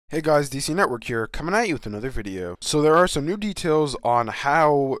Hey guys, DC Network here, coming at you with another video. So there are some new details on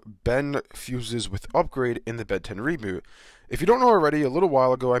how Ben fuses with Upgrade in the Ben 10 reboot. If you don't know already, a little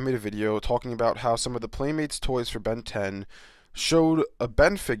while ago I made a video talking about how some of the Playmates toys for Ben 10 showed a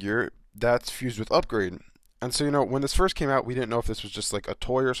Ben figure that's fused with Upgrade. And so, when this first came out, we didn't know if this was just like a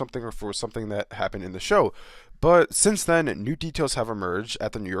toy or something, or if it was something that happened in the show. But since then, new details have emerged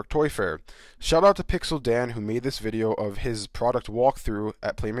at the New York Toy Fair. Shout out to Pixel Dan, who made this video of his product walkthrough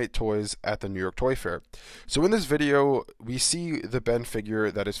at Playmate Toys at the New York Toy Fair. So in this video, we see the Ben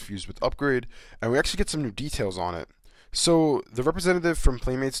figure that is fused with Upgrade, and we actually get some new details on it. So the representative from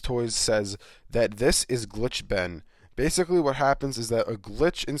Playmates Toys says that this is Glitch Ben. Basically what happens is that a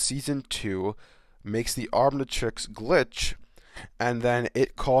glitch in Season 2 makes the Omnitrix glitch, and then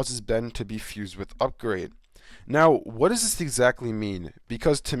it causes Ben to be fused with Upgrade. Now, what does this exactly mean?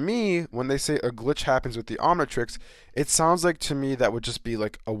 Because to me, when they say a glitch happens with the Omnitrix, it sounds like to me that would just be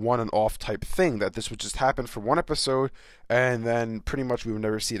like a one and off type thing, that this would just happen for one episode and then pretty much we would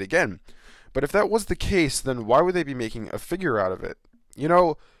never see it again. But if that was the case, then why would they be making a figure out of it?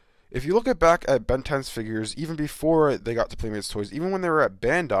 If you look back at Ben 10's figures, even before they got to Playmates Toys, even when they were at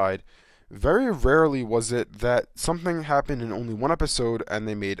Bandai, very rarely was it that something happened in only one episode and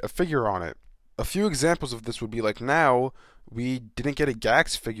they made a figure on it. A few examples of this would be like now, we didn't get a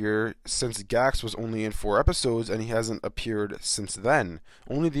Gax figure since Gax was only in 4 episodes and he hasn't appeared since then.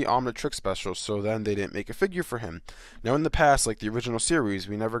 Only the Omnitrix special, so then they didn't make a figure for him. Now in the past, like the original series,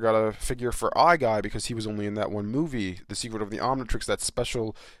 we never got a figure for Eye Guy because he was only in that one movie, The Secret of the Omnitrix, that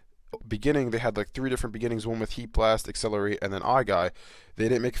special beginning. They had like 3 different beginnings, one with Heat Blast, Accelerate, and then Eye Guy. They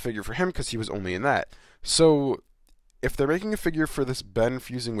didn't make a figure for him because he was only in that. So if they're making a figure for this Ben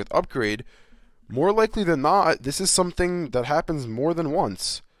fusing with Upgrade, more likely than not, this is something that happens more than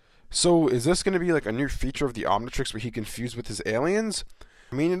once. So is this going to be like a new feature of the Omnitrix where he can fuse with his aliens?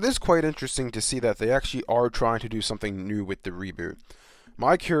 I mean, it is quite interesting to see that they actually are trying to do something new with the reboot.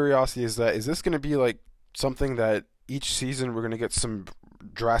 My curiosity is that, is this going to be like something that each season we're going to get some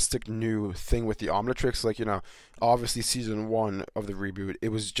drastic new thing with the Omnitrix? Like, obviously season 1 of the reboot, it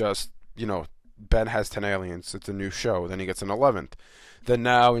was just, Ben has 10 aliens. It's a new show. Then he gets an 11th. Then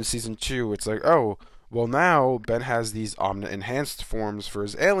now in season 2, it's like, oh, well now Ben has these Omni-enhanced forms for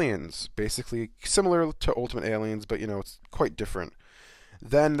his aliens. Basically similar to Ultimate Aliens, but it's quite different.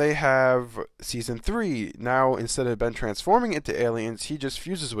 Then they have season 3. Now instead of Ben transforming into aliens, he just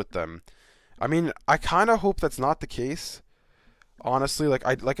fuses with them. I mean, I kind of hope that's not the case. Honestly, like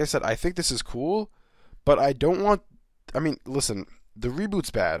I said, I think this is cool, but I don't want... I mean, listen, the reboot's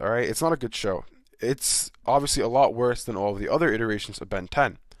bad, alright? It's not a good show. It's obviously a lot worse than all of the other iterations of Ben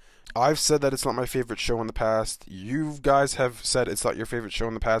 10. I've said that it's not my favorite show in the past. You guys have said it's not your favorite show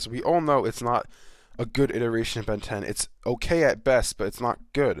in the past. We all know it's not a good iteration of Ben 10. It's okay at best, but it's not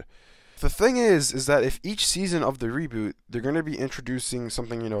good. The thing is that if each season of the reboot, they're going to be introducing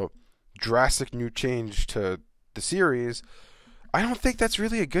something, drastic new change to the series, I don't think that's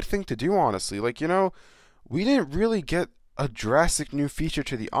really a good thing to do, honestly. Like, we didn't really get a drastic new feature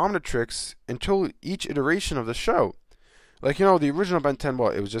to the Omnitrix until each iteration of the show. Like, the original Ben 10,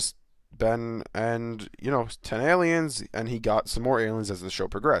 it was just Ben and, 10 aliens, and he got some more aliens as the show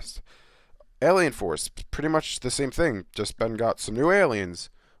progressed. Alien Force, pretty much the same thing, just Ben got some new aliens.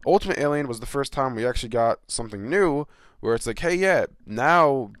 Ultimate Alien was the first time we actually got something new, where it's like, hey, yeah,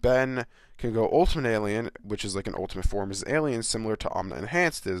 now Ben can go Ultimate Alien, which is like an ultimate form as alien, similar to Omni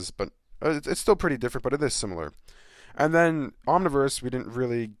Enhanced is, but it's still pretty different, but it is similar. And then Omniverse, we didn't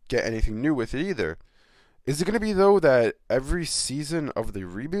really get anything new with it either. Is it going to be, though, that every season of the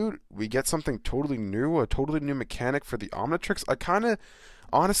reboot, we get something totally new, a totally new mechanic for the Omnitrix? I kind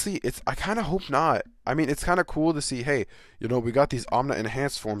of hope not. I mean, it's kind of cool to see, hey, we got these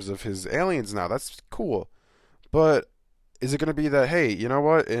Omni-enhanced forms of his aliens now. That's cool. But is it going to be that, hey, you know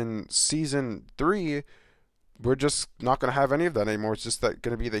what, in season 3, we're just not going to have any of that anymore. It's just that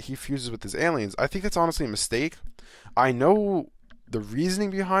going to be that he fuses with his aliens. I think that's honestly a mistake. I know the reasoning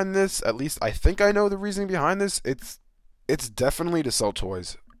behind this. At least I think I know the reasoning behind this. It's definitely to sell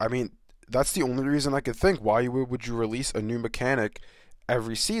toys. I mean, that's the only reason I could think. Why would you release a new mechanic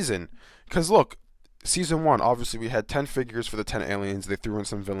every season? Because look, season 1, obviously we had 10 figures for the 10 aliens. They threw in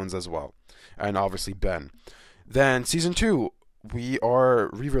some villains as well. And obviously Ben. Then season 2, we are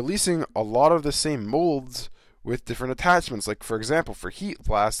re-releasing a lot of the same molds with different attachments. Like, for example, for Heat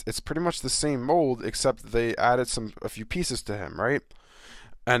Blast, it's pretty much the same mold, except they added a few pieces to him, right?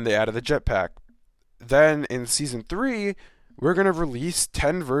 And they added the jetpack. Then in season 3, we're going to release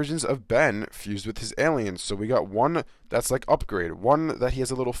 10 versions of Ben fused with his aliens. So we got one that's like upgrade, one that he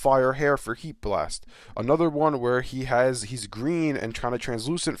has a little fire hair for heat blast, another one where he's green and kind of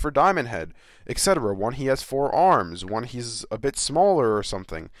translucent for Diamond Head, etc. One he has 4 arms, one he's a bit smaller or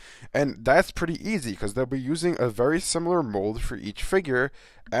something. And that's pretty easy because they'll be using a very similar mold for each figure,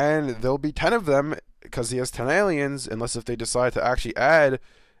 and there'll be 10 of them because he has 10 aliens, unless if they decide to actually add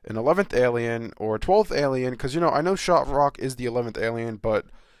an 11th alien or 12th alien, because, you know, I know Shot Rock is the 11th alien, but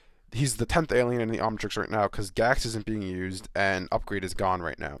he's the 10th alien in the Omnitrix right now because Gax isn't being used and Upgrade is gone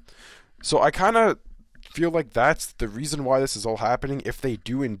right now. So I kind of feel like that's the reason why this is all happening. If they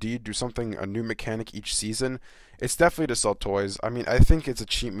do indeed do something, a new mechanic each season, it's definitely to sell toys. I mean, I think it's a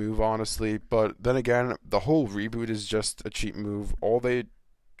cheap move, honestly, but then again, the whole reboot is just a cheap move. All they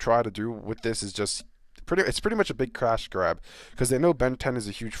try to do with this is just it's pretty much a big cash grab because they know Ben 10 is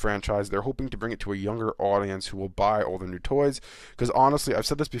a huge franchise. They're hoping to bring it to a younger audience who will buy all the new toys. Because honestly, I've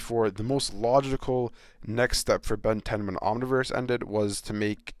said this before, the most logical next step for Ben 10 when Omniverse ended was to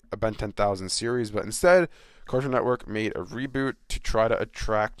make a Ben 10,000 series, but instead, Cartoon Network made a reboot to try to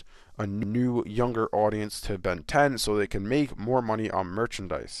attract a new, younger audience to Ben 10 so they can make more money on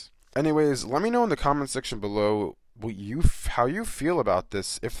merchandise. Anyways, let me know in the comment section below how you feel about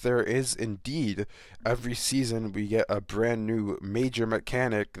this. If there is indeed every season we get a brand new major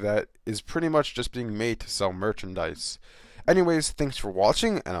mechanic that is pretty much just being made to sell merchandise. Anyways, thanks for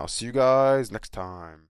watching, and I'll see you guys next time.